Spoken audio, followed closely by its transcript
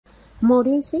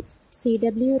Module 6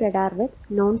 CW radar with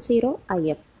non-zero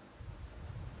IF,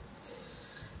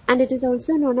 and it is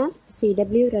also known as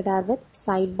CW radar with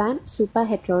sideband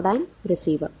superheterodyne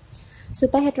receiver.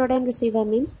 Superheterodyne receiver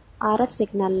means RF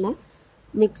സിഗ്നലിനെ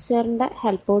മിക്സറിൻ്റെ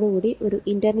ഹെൽപ്പോടുകൂടി ഒരു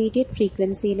intermediate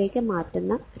ഫ്രീക്വൻസിയിലേക്ക്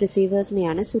മാറ്റുന്ന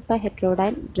റിസീവേഴ്സിനെയാണ് super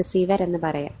heterodyne receiver എന്ന്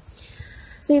പറയുക.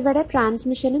 So ഇവിടെ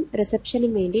ട്രാൻസ്മിഷനും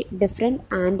റിസപ്ഷനും വേണ്ടി different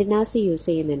antennas use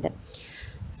ചെയ്യുന്നുണ്ട്.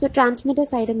 So transmitter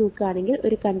side നോക്കുകയാണെങ്കിൽ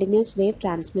ഒരു കണ്ടിന്യൂസ് വേവ്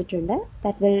ട്രാൻസ്മിറ്റർ ഉണ്ട്.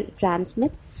 That will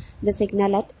transmit the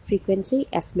signal at frequency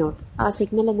F0. ആ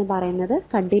സിഗ്നൽ എന്ന് പറയുന്നത്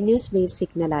കണ്ടിന്യൂസ് വേവ്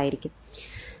സിഗ്നൽ ആയിരിക്കും.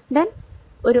 ദെൻ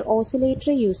ഒരു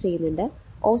ഓസിലേറ്റർ യൂസ് ചെയ്യുന്നുണ്ട്.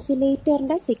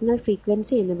 ഓസിലേറ്ററിൻ്റെ സിഗ്നൽ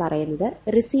ഫ്രീക്വൻസി എന്ന് പറയുന്നത്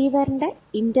റിസീവറിൻ്റെ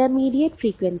ഇൻ്റർമീഡിയറ്റ്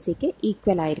ഫ്രീക്വൻസിക്ക്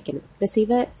ഈക്വൽ ആയിരിക്കണം.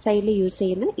 റിസീവർ സൈഡിൽ യൂസ്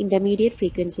ചെയ്യുന്ന ഇൻ്റർമീഡിയറ്റ്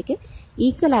ഫ്രീക്വൻസിക്ക്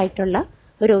ഈക്വൽ ആയിട്ടുള്ള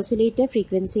ഒരു ഓസിലേറ്റർ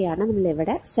ഫ്രീക്വൻസിയാണ്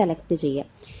നമ്മളിവിടെ സെലക്ട് ചെയ്യുക.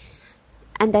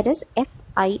 And that is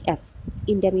FIF,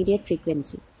 intermediate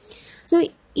frequency. So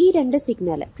ഈ രണ്ട്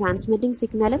സിഗ്നൽ, ട്രാൻസ്മിറ്റിംഗ്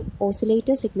സിഗ്നലും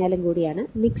ഓസിലേറ്റർ സിഗ്നലും കൂടിയാണ്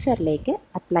മിക്സറിലേക്ക്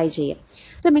അപ്ലൈ ചെയ്യുക.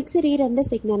 സോ മിക്സർ ഈ രണ്ട്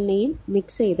സിഗ്നലിനെയും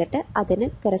മിക്സ് ചെയ്തിട്ട് അതിന്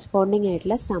കറസ്പോണ്ടിങ്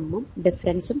ആയിട്ടുള്ള സമ്മും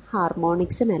ഡിഫറൻസും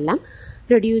ഹാർമോണിക്സും എല്ലാം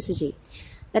പ്രൊഡ്യൂസ് ചെയ്യും.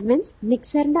 ദാറ്റ് മീൻസ്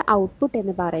മിക്സറിൻ്റെ ഔട്ട്പുട്ട്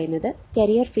എന്ന് പറയുന്നത്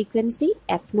കരിയർ ഫ്രീക്വൻസി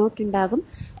F0 ഉണ്ടാകും,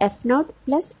 F0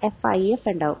 പ്ലസ് FIF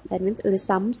ഉണ്ടാകും. ദാറ്റ് മീൻസ് ഒരു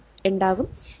സമ്സ് ഉണ്ടാകും,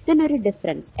 ദെൻ ഒരു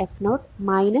difference F0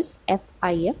 minus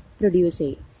FIF produce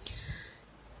ചെയ്യും.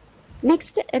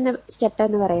 നെക്സ്റ്റ് എന്ന സ്റ്റെപ്പ്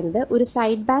എന്ന് പറയുന്നത് ഒരു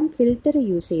സൈഡ് ബാൻഡ് ഫിൽറ്റർ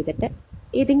യൂസ് ചെയ്തിട്ട്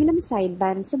ഏതെങ്കിലും സൈഡ്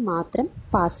ബാൻഡ്സ് മാത്രം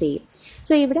പാസ് ചെയ്യും.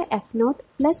 സോ ഇവിടെ F0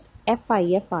 പ്ലസ്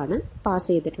FIF ആണ് പാസ്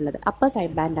ചെയ്തിട്ടുള്ളത്, അപ്പർ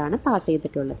സൈഡ് ബാൻഡാണ് പാസ്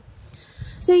ചെയ്തിട്ടുള്ളത്.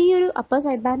 സോ ഈ ഒരു അപ്പർ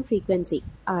സൈഡ് ബാൻഡ് ഫ്രീക്വൻസി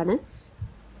ആണ്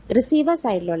റിസീവർ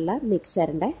സൈഡിലുള്ള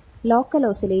മിക്സറിൻ്റെ ലോക്കൽ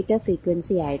ഓസിലേറ്റർ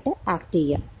ഫ്രീക്വൻസി ആയിട്ട് ആക്ട്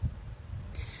ചെയ്യുക.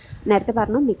 നേരത്തെ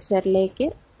പറഞ്ഞു മിക്സറിലേക്ക്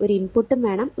ഒരു ഇൻപുട്ടും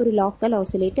വേണം, ഒരു ലോക്കൽ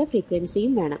ഓസിലേറ്റർ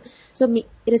ഫ്രീക്വൻസിയും വേണം. സോ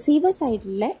റിസീവർ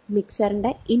സൈഡിലെ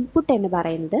മിക്സറിൻ്റെ ഇൻപുട്ട് എന്ന്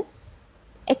പറയുന്നത്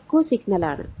എക്കോ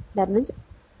സിഗ്നലാണ്. ദാറ്റ് മീൻസ്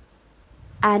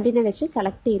ആൻറ്റിനെ വെച്ച്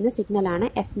കളക്ട് ചെയ്യുന്ന സിഗ്നലാണ്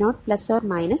F0 plus or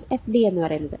minus FD എന്ന്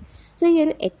പറയുന്നത്. സോ ഈ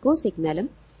ഒരു എക്കോ സിഗ്നലും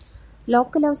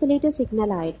ലോക്കൽ ഓസിലേറ്റർ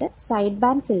സിഗ്നലായിട്ട് സൈഡ്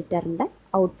ബാൻഡ് ഫിൽറ്ററിൻ്റെ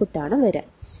ഔട്ട്പുട്ടാണ് വരിക.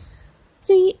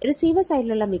 സോ ഈ റിസീവർ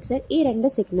സൈഡിലുള്ള മിക്സർ ഈ രണ്ട്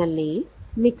സിഗ്നലിനെയും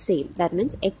മിക്സ് ചെയ്യും. That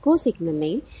means echo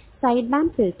സിഗ്നലിനെയും side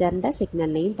band ഫിൽറ്ററിൻ്റെ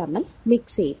സിഗ്നലിനെയും തമ്മിൽ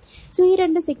മിക്സ് ചെയ്യും. സോ ഈ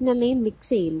രണ്ട് സിഗ്നലിനെയും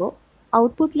മിക്സ് ചെയ്യുമ്പോൾ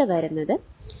ഔട്ട്പുട്ടിൽ വരുന്നത്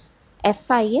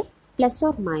FIF plus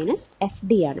or minus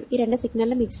FD ആണ്. ഈ രണ്ട്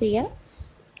സിഗ്നലിൽ മിക്സ് ചെയ്യുക,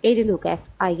 എഴുതി നോക്കുക,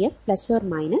 FIF plus or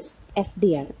minus FD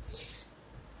ആണ്.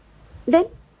 ദെൻ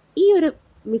ഈ ഒരു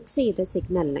മിക്സ് ചെയ്ത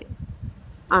സിഗ്നലിനെ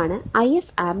ആണ് IF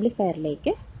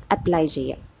ആംപ്ലിഫയറിലേക്ക് അപ്ലൈ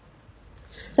ചെയ്യുക.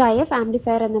 സോ IF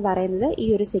ആംപ്ലിഫയർ എന്ന് പറയുന്നത് ഈ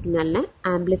ഒരു സിഗ്നലിനെ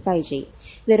ആംപ്ലിഫൈ ചെയ്യും.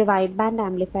 ഇതൊരു വൈഡ് ബാൻഡ്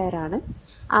ആംപ്ലിഫയർ ആണ്.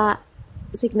 ആ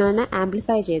സിഗ്നലിനെ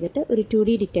ആംപ്ലിഫൈ ചെയ്തിട്ട് ഒരു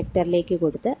 2D ഡിറ്റക്ടറിലേക്ക്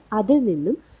കൊടുത്ത് അതിൽ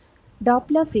നിന്നും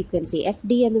ഡോപ്ലർ ഫ്രീക്വൻസി,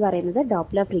 FD എന്ന് പറയുന്നത്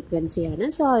ഡോപ്ലർ ഫ്രീക്വൻസിയാണ്.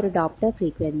 സോ ആ ഒരു ഡോപ്ലർ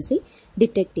ഫ്രീക്വൻസി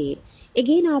ഡിറ്റക്ട് ചെയ്യും.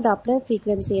 എഗെയിൻ ആ ഡോപ്ലർ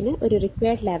ഫ്രീക്വൻസിനെ ഒരു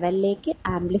റിക്വയർഡ് ലെവലിലേക്ക്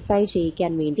ആംപ്ലിഫൈ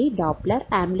ചെയ്യിക്കാൻ വേണ്ടി ഡോപ്ലർ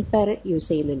ആംപ്ലിഫയർ യൂസ്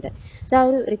ചെയ്യുന്നുണ്ട്. സോ ആ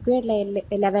ഒരു റിക്വയർഡ്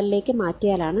ലെവലിലേക്ക്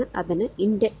മാറ്റിയാലാണ് അതിന്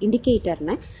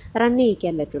ഇൻഡിക്കേറ്ററിനെ റൺ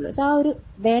ചെയ്യിക്കാൻ പറ്റുള്ളൂ. സോ ആ ഒരു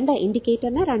വേണ്ട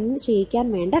ഇൻഡിക്കേറ്ററിനെ റൺ ചെയ്യിക്കാൻ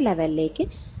വേണ്ട ലെവലിലേക്ക്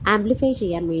ആംപ്ലിഫൈ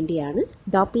ചെയ്യാൻ വേണ്ടിയാണ്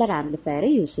ഡോപ്ലർ ആംപ്ലിഫയർ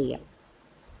യൂസ് ചെയ്യുക.